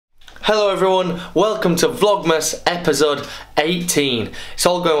Hello everyone, welcome to Vlogmas episode 18. It's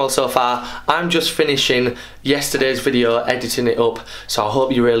all going well so far. I'm just finishing yesterday's video, editing it up, so I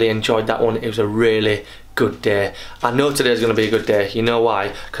hope you really enjoyed that one. It was a really good day. I know today's going to be a good day. You know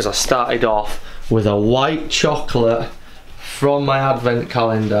why? Because I started off with a white chocolate from my advent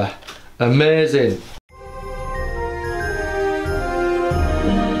calendar. Amazing.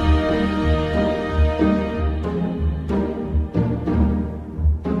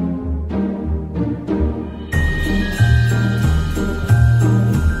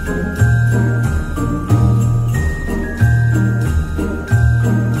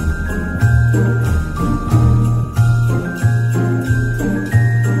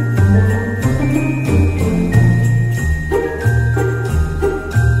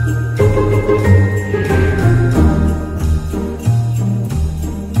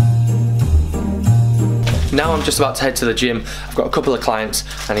 Now I'm just about to head to the gym. I've got a couple of clients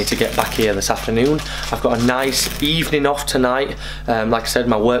I need to get back here this afternoon. I've got a nice evening off tonight. Like I said,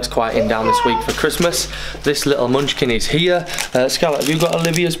 my work's quieting down this week for Christmas. This little munchkin is here. Scarlett, have you got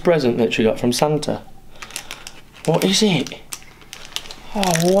Olivia's present that she got from Santa? What is it?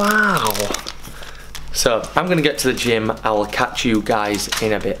 Oh wow. So I'm gonna get to the gym. I will catch you guys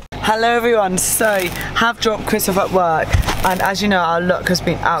in a bit. Hello everyone, so have dropped Chris off at work, and as you know, our luck has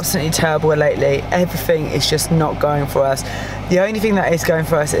been absolutely terrible lately. Everything is just not going for us. The only thing that is going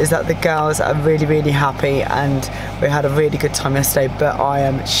for us is that the girls are really happy and we had a really good time yesterday, but I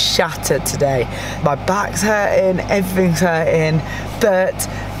am shattered today. My back's hurting, everything's hurting, but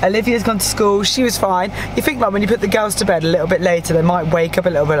Olivia's gone to school, she was fine. You think like when you put the girls to bed a little bit later, they might wake up a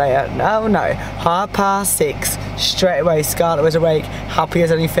little bit later. No, 6:30, straight away Scarlett was awake, happy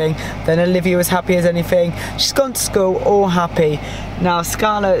as anything. Then Olivia was happy as anything. She's gone to school, all happy. Now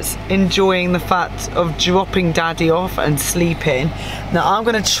Scarlett's enjoying the fact of dropping Daddy off and sleeping. Now I'm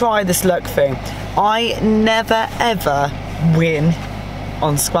gonna try this luck thing. I never ever win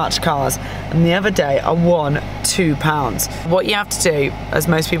on scratch cards, and the other day I won £2. What you have to do, as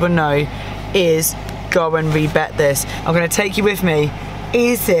most people know, is go and rebet this. I'm gonna take you with me.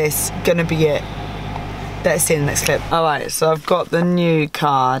 Is this gonna be it? Let's see in the next clip. Alright, so I've got the new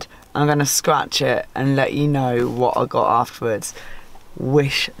card. I'm gonna scratch it and let you know what I got afterwards.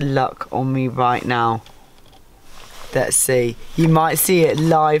 Wish luck on me right now. Let's see. You might see it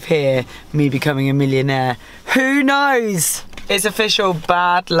live here, me becoming a millionaire. Who knows? It's official,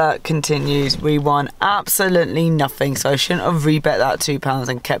 bad luck continues. We won absolutely nothing, so I shouldn't have rebet that £2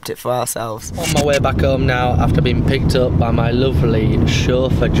 and kept it for ourselves. On my way back home now, after being picked up by my lovely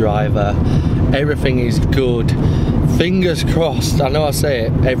chauffeur driver. Everything is good. Fingers crossed. I know I say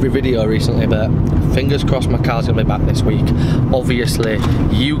it every video recently, but fingers crossed my car's gonna be back this week. Obviously,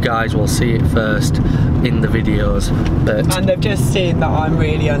 you guys will see it first in the videos, but... And they've just seen that I'm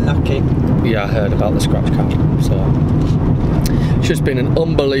really unlucky. Yeah, I heard about the scratch card, so... It's just been an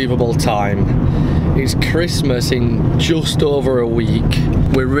unbelievable time. It's Christmas in just over a week.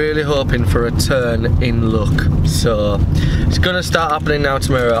 We're really hoping for a turn in luck. So it's gonna start happening now,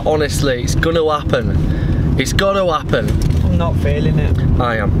 Tamira. Honestly, it's gonna happen. It's gotta happen. I'm not feeling it.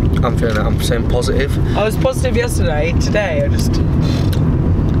 I am. I'm feeling it. I'm saying positive. I was positive yesterday. Today I just...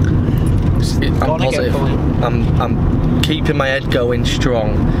 I'm positive. I'm keeping my head going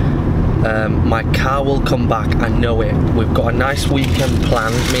strong. My car will come back, I know it. We've got a nice weekend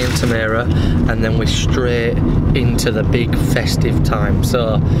planned, me and Tamira, and then we're straight into the big festive time.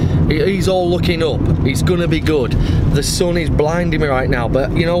 So he's all looking up. It's gonna be good. The sun is blinding me right now,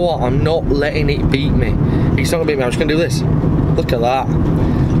 but you know what? I'm not letting it beat me. It's not gonna beat me. I'm just gonna do this. Look at that.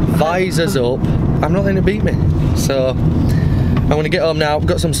 Visors up. I'm not letting it beat me. So I'm gonna get home now. I've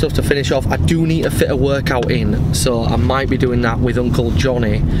got some stuff to finish off. I do need to fit a workout in, so I might be doing that with Uncle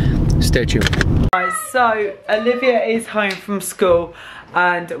Johnny. Stay tuned. Right, so Olivia is home from school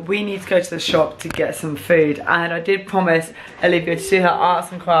and we need to go to the shop to get some food, and I did promise Olivia to do her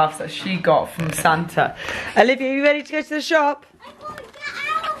arts and crafts that she got from Santa. Olivia, are you ready to go to the shop? I want to get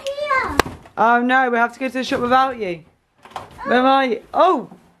out of here. Oh no, we have to go to the shop without you. Where are you? Oh,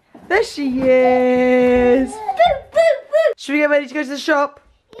 there she is. Boo, boo, boo. Should we get ready to go to the shop?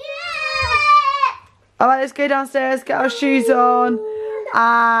 Yeah. Alright, let's go downstairs, get our shoes on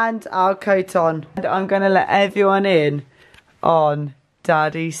and our coat on. And I'm gonna let everyone in on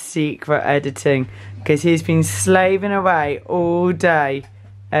Daddy's secret editing, because he's been slaving away all day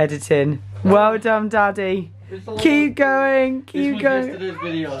editing. Well done, Daddy. Keep going, keep going. This was yesterday's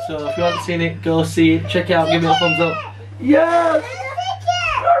video, so if you haven't seen it, go see it, check it out, give me a thumbs up. Yes!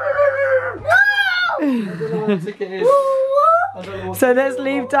 I don't know what the ticket is. So let's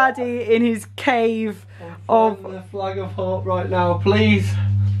leave Daddy in his cave of the flag of hope right now, please.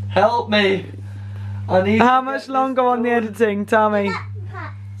 Help me. I need. How much longer on the editing? Tell me.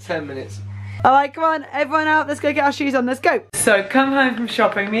 10 minutes. Alright, come on, everyone out, let's go get our shoes on, let's go. So, come home from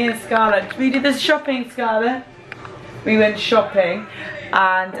shopping, me and Scarlett, we did this shopping, Scarlett. We went shopping,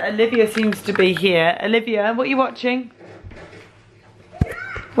 and Olivia seems to be here. Olivia, what are you watching?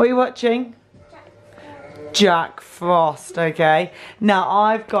 What are you watching? Jack Frost, okay. Now,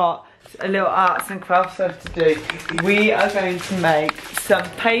 I've got a little arts and crafts stuff to do. We are going to make some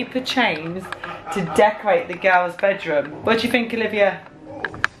paper chains to decorate the girls' bedroom. What do you think, Olivia?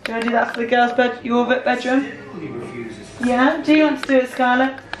 Do you want to do that for the girls' your bedroom? Yeah? Do you want to do it,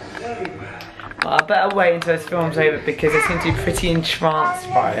 Scarlett? Well, I better wait until this film's over because I seem to be pretty entranced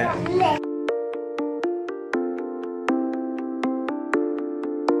by it.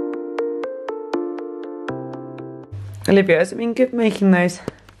 Olivia, has it been good making those?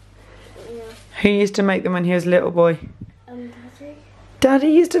 Yeah. Who used to make them when he was a little boy? Daddy. Daddy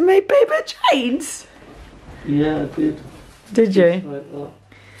used to make paper chains? Yeah, I did. Did you? Just like that.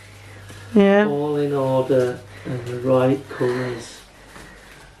 Yeah. All in order and the right colours.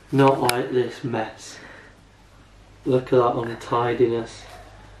 Not like this mess. Look at that untidiness.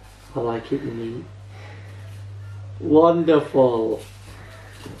 I like it neat. Wonderful.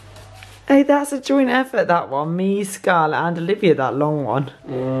 Hey, that's a joint effort, that one. Me, Scarlett and Olivia, that long one.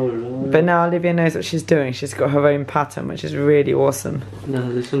 Oh, right. But now Olivia knows what she's doing. She's got her own pattern, which is really awesome.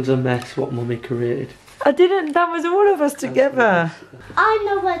 No, this one's a mess what Mummy created. I didn't, that was all of us together. I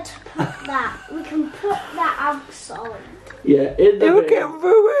know where to put that. We can put that outside. Yeah, in the It will bin. get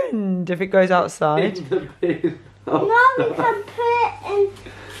ruined if it goes outside. In the bin. No, we can put it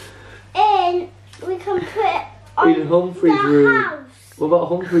in. We can put it on In Humphrey's the room. house. What about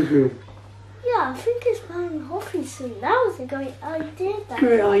Humphrey's room? Yeah, I think it's behind Humphrey's room. That was a great idea.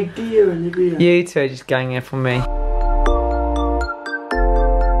 Great idea, Olivia. You two are just going here for me.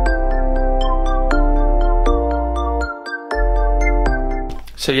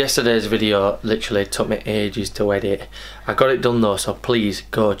 So yesterday's video literally took me ages to edit. I got it done though, so please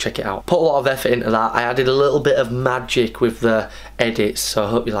go check it out. Put a lot of effort into that. I added a little bit of magic with the edits, so I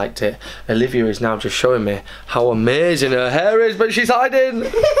hope you liked it. Olivia is now just showing me how amazing her hair is, but she's hiding.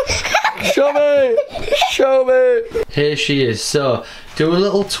 Show me! Show me! Here she is. So, do a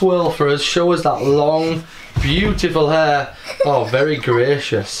little twirl for us. Show us that long, beautiful hair. Oh, very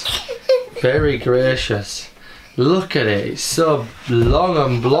gracious. Very gracious. Look at it, it's so long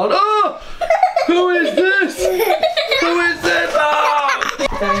and blonde. Oh! Who is this? Who is this? Oh!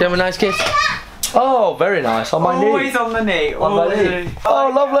 Do you have a nice kiss? Oh, very nice. On my knee. Always on the knee. On my knee. Oh,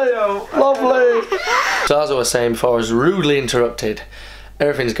 lovely. Lovely. So as I was saying before, I was rudely interrupted.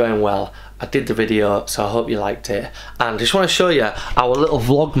 Everything's going well. I did the video, so I hope you liked it. And I just want to show you our little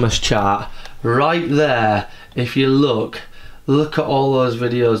Vlogmas chart right there. If you look at all those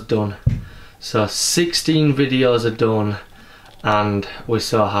videos done. So 16 videos are done and we're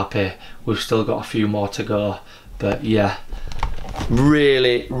so happy. We've still got a few more to go, but yeah,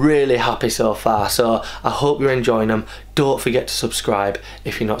 really happy so far. So I hope you're enjoying them. Don't forget to subscribe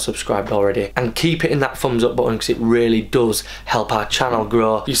if you're not subscribed already, and keep hitting that thumbs up button because it really does help our channel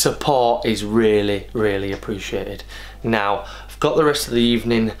grow. Your support is really appreciated. Now I've got the rest of the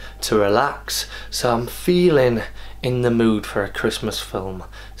evening to relax, so I'm feeling in the mood for a Christmas film,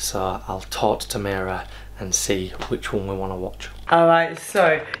 so I'll talk to Tamira and see which one we want to watch. Alright,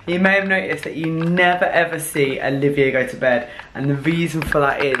 so you may have noticed that you never ever see Olivia go to bed, and the reason for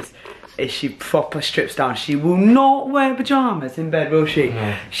that is she proper strips down. She will not wear pyjamas in bed, will she?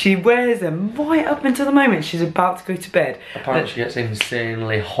 No. She wears them right up until the moment she's about to go to bed. Apparently she gets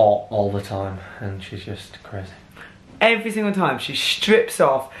insanely hot all the time and she's just crazy. Every single time she strips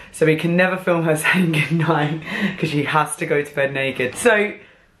off, so we can never film her saying goodnight because she has to go to bed naked. So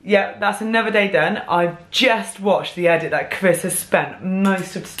yeah, that's another day done. I've just watched the edit that Chris has spent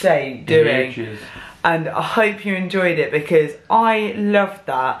most of today doing, and I hope you enjoyed it because I loved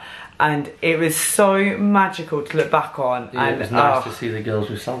that, and it was so magical to look back on. Yeah, and it was nice to see the girls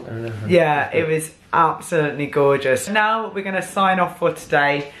with Santa and everything. Yeah, it was absolutely gorgeous. Now we're going to sign off for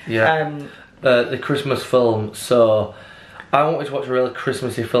today. Yeah. The Christmas film. So I wanted to watch a real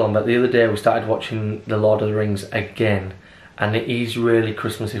Christmassy film, but the other day we started watching The Lord of the Rings again, and it is really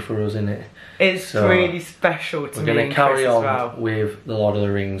Christmassy for us, isn't it? It's so really special to me. We're going to carry on as well with The Lord of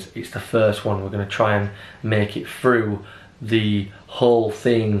the Rings. It's the first one. We're going to try and make it through the whole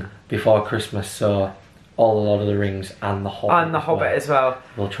thing before Christmas. So all The Lord of the Rings and The Hobbit. And The Hobbit as well.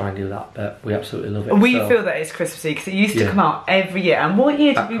 We'll try and do that, but we absolutely love it. We feel that it's Christmassy because it used to come out every year. And what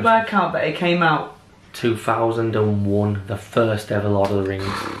year did we work out that it came out? 2001, the first ever Lord of the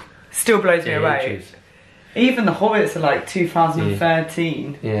Rings. Still blows me away. Even the Hobbits are like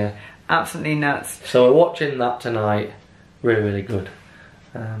 2013. Yeah. Absolutely nuts. So we're watching that tonight. Really, really good.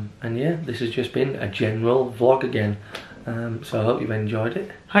 And yeah, this has just been a general vlog again. So I hope you've enjoyed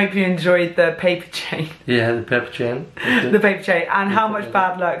it. Hope you enjoyed the paper chain. Yeah, the paper chain. The paper chain, and how much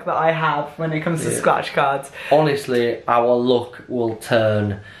bad luck that I have when it comes to scratch cards. Honestly, our luck will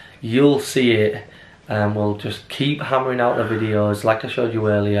turn. You'll see it. We'll just keep hammering out the videos. Like I showed you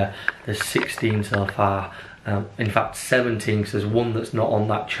earlier, there's 16 so far. In fact 17, because there's one that's not on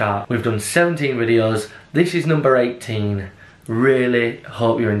that chart. We've done 17 videos. This is number 18. Really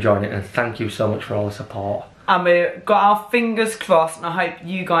hope you're enjoying it, and thank you so much for all the support. And we've got our fingers crossed, and I hope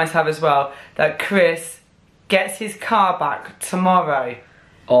you guys have as well, that Chris gets his car back tomorrow.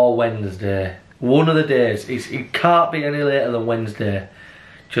 Or Wednesday. One of the days. It can't be any later than Wednesday.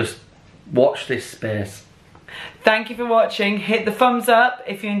 Just watch this space. Thank you for watching. Hit the thumbs up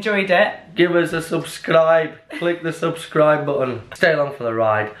if you enjoyed it. Give us a subscribe. Click the subscribe button. Stay along for the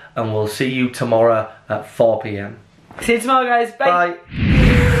ride, and we'll see you tomorrow at 4 PM. See you tomorrow, guys. Bye.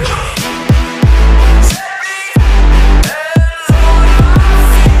 Bye.